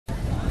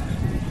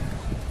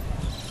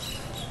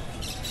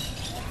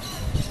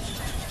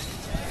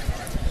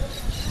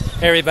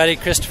Hey everybody,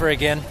 Christopher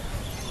again,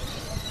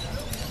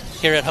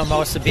 here at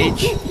Hermosa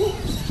Beach,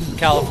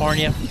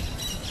 California.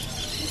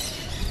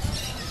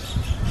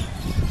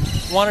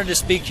 Wanted to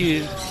speak to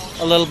you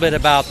a little bit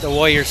about the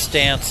warrior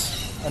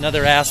stance,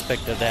 another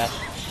aspect of that.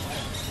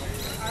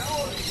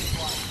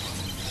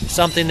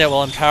 Something that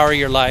will empower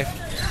your life.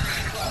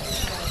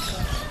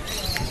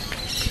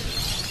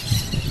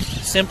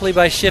 Simply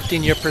by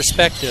shifting your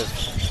perspective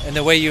and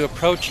the way you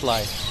approach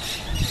life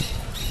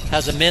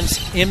has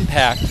immense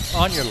impact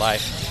on your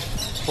life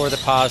for the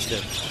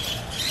positive.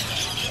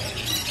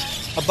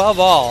 Above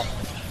all,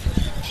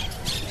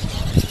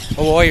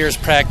 a warrior is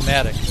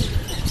pragmatic.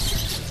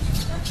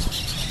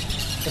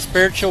 A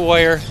spiritual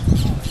warrior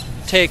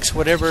takes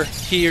whatever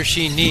he or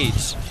she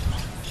needs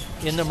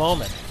in the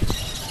moment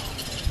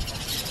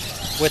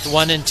with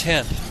one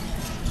intent,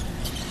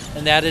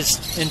 and that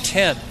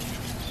intent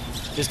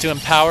is to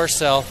empower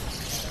self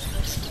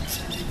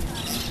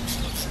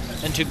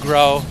and to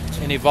grow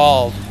and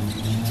evolve,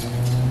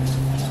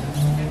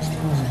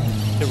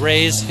 to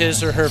raise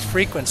his or her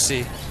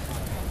frequency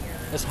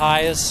as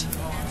high as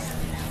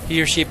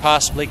he or she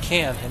possibly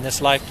can in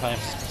this lifetime.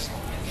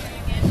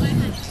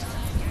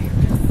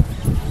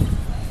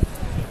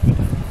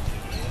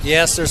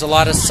 Yes, there's a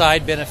lot of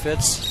side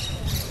benefits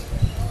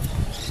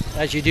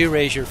as you do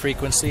raise your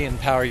frequency and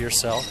empower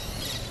yourself.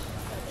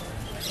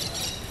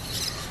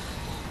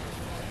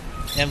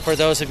 And for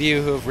those of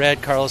you who have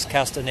read Carlos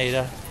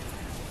Castaneda,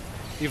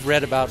 you've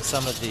read about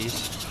some of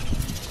these.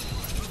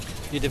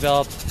 You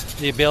develop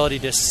the ability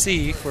to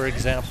see, for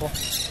example,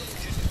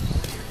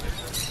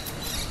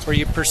 where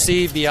you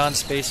perceive beyond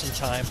space and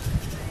time.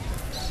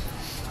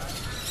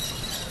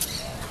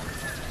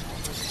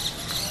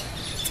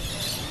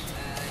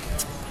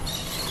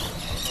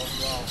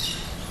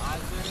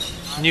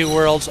 New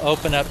worlds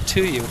open up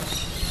to you.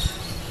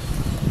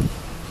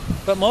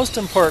 But most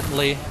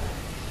importantly,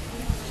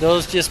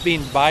 those just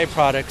being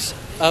byproducts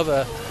of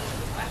a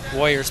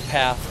warrior's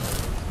path.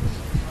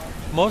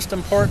 Most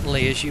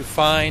importantly is you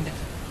find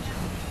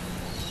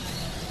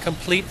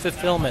complete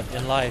fulfillment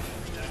in life.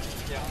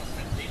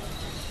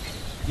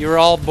 You're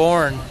all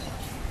born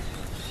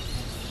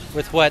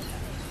with what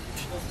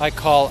I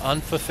call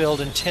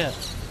unfulfilled intent.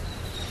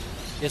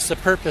 It's the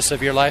purpose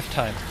of your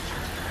lifetime.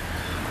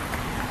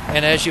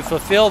 And as you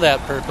fulfill that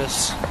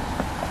purpose,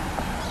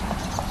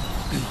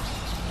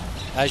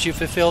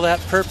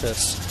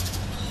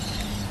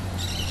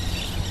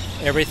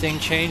 everything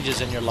changes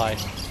in your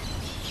life.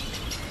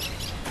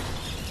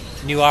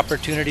 New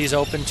opportunities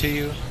open to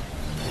you.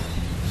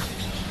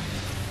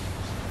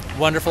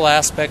 Wonderful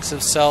aspects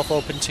of self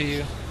open to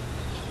you.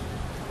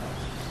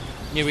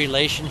 New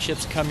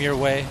relationships come your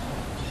way.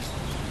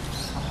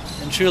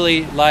 And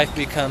truly, life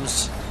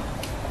becomes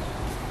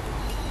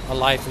a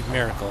life of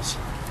miracles.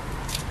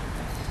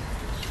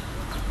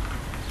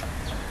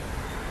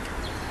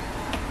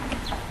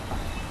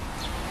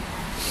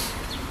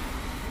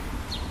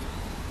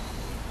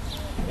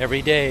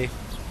 Every day,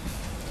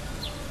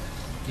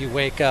 you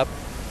wake up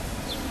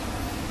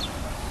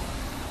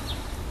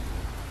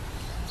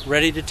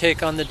ready to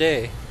take on the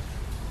day,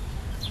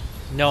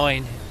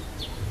 knowing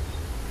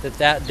that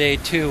that day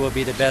too will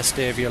be the best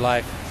day of your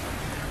life.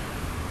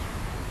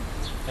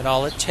 And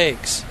all it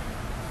takes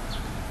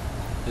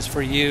is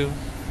for you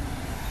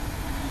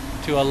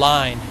to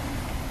align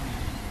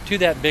to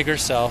that bigger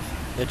self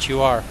that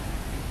you are,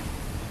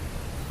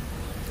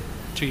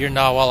 to your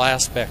Nawal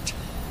aspect.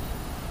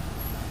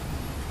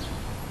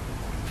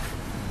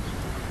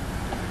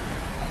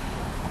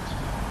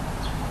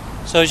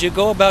 So as you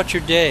go about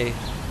your day,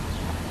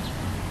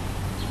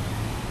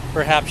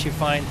 perhaps you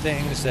find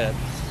things that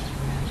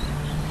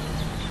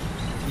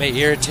may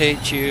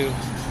irritate you,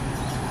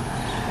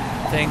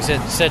 things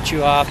that set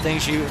you off,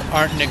 things you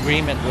aren't in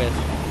agreement with.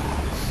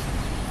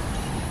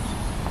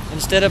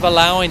 Instead of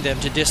allowing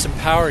them to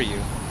disempower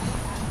you,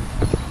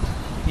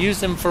 use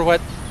them for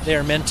what they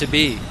are meant to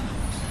be.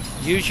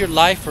 Use your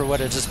life for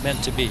what it is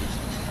meant to be.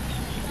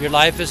 Your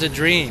life is a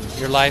dream.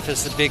 Your life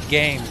is the big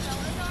game.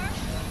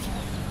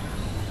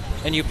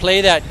 And you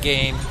play that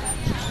game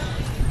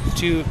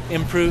to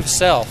improve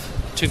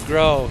self, to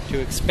grow, to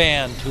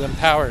expand, to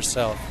empower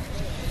self.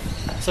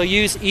 So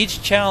use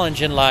each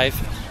challenge in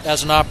life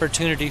as an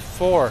opportunity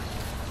for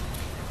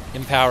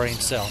empowering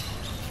self,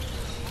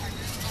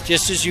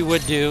 just as you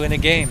would do in a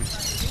game.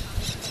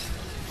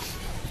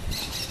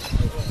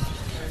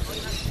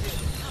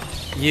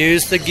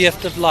 Use the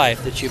gift of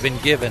life that you've been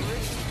given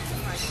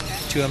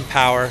to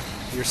empower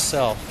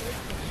yourself.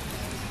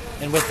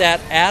 And with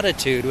that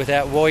attitude, with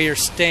that warrior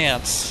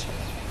stance,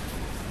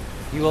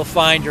 you will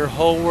find your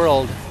whole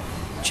world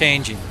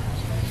changing.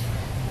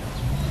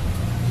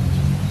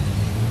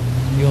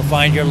 You will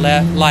find your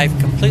life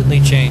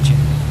completely changing.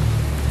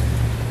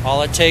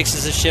 All it takes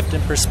is a shift in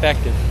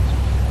perspective.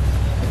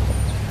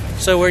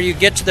 So where you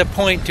get to the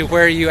point to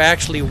where you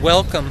actually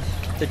welcome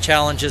the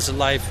challenges of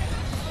life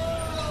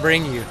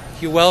bring you.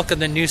 You welcome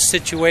the new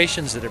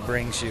situations that it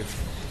brings you,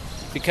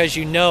 because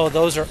you know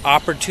those are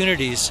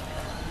opportunities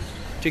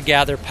to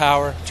gather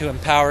power, to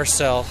empower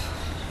self,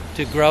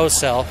 to grow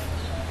self,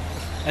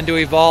 and to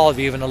evolve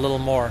even a little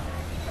more.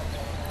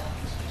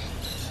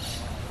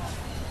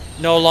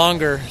 No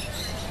longer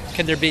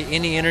can there be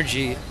any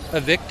energy a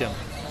victim.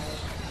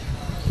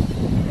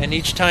 And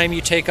each time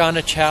you take on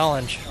a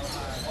challenge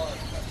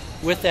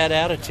with that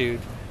attitude,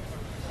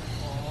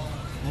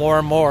 more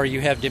and more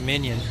you have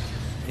dominion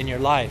in your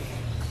life.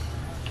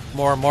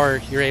 More and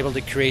more you're able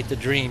to create the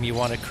dream you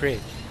want to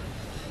create.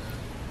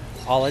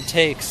 All it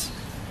takes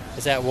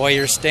is that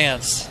warrior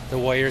stance, the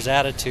warrior's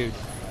attitude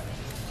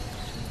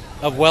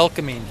of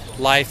welcoming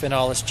life and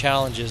all its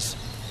challenges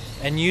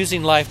and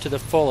using life to the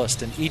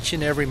fullest in each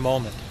and every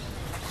moment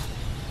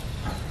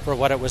for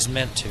what it was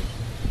meant to.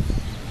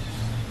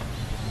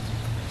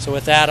 So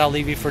with that, I'll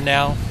leave you for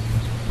now.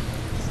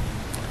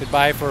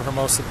 Goodbye for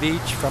Hermosa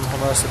Beach, from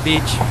Hermosa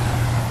Beach.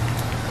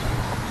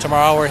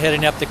 Tomorrow we're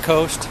heading up the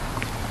coast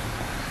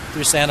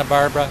through Santa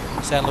Barbara,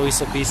 San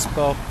Luis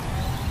Obispo,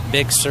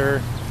 Big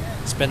Sur,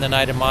 spend the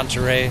night in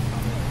Monterey.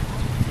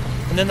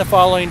 And then the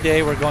following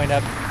day we're going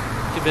up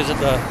to visit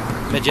the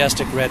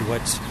majestic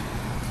redwoods.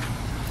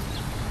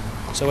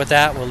 So with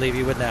that, we'll leave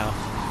you with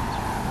now.